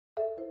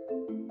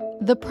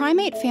The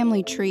primate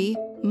family tree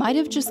might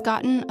have just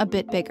gotten a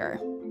bit bigger.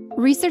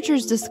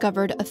 Researchers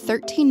discovered a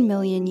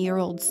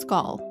 13-million-year-old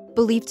skull,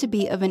 believed to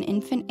be of an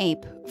infant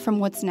ape from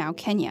what's now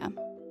Kenya.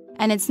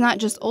 And it's not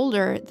just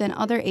older than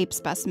other ape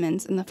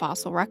specimens in the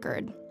fossil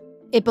record.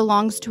 It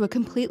belongs to a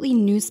completely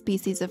new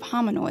species of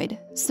hominoid,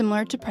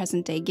 similar to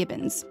present-day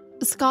gibbons.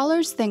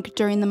 Scholars think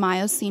during the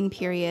Miocene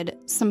period,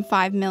 some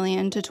 5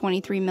 million to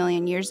 23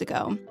 million years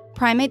ago,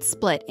 primates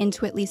split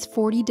into at least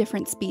 40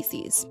 different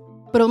species,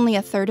 but only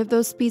a third of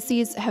those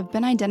species have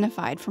been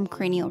identified from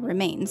cranial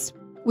remains,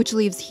 which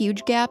leaves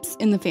huge gaps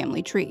in the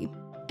family tree.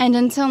 And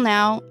until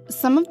now,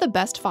 some of the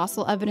best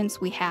fossil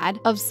evidence we had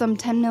of some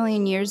 10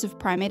 million years of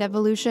primate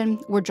evolution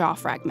were jaw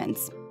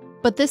fragments.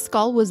 But this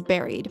skull was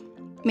buried,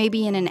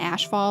 maybe in an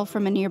ashfall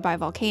from a nearby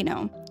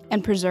volcano,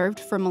 and preserved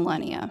for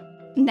millennia.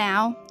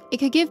 Now, it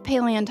could give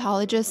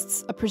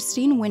paleontologists a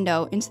pristine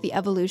window into the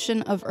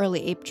evolution of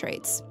early ape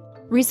traits.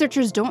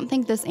 Researchers don't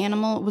think this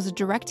animal was a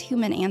direct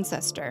human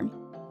ancestor,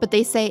 but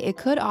they say it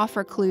could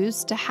offer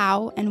clues to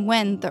how and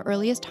when the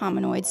earliest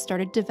hominoids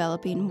started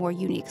developing more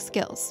unique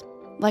skills,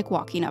 like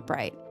walking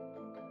upright.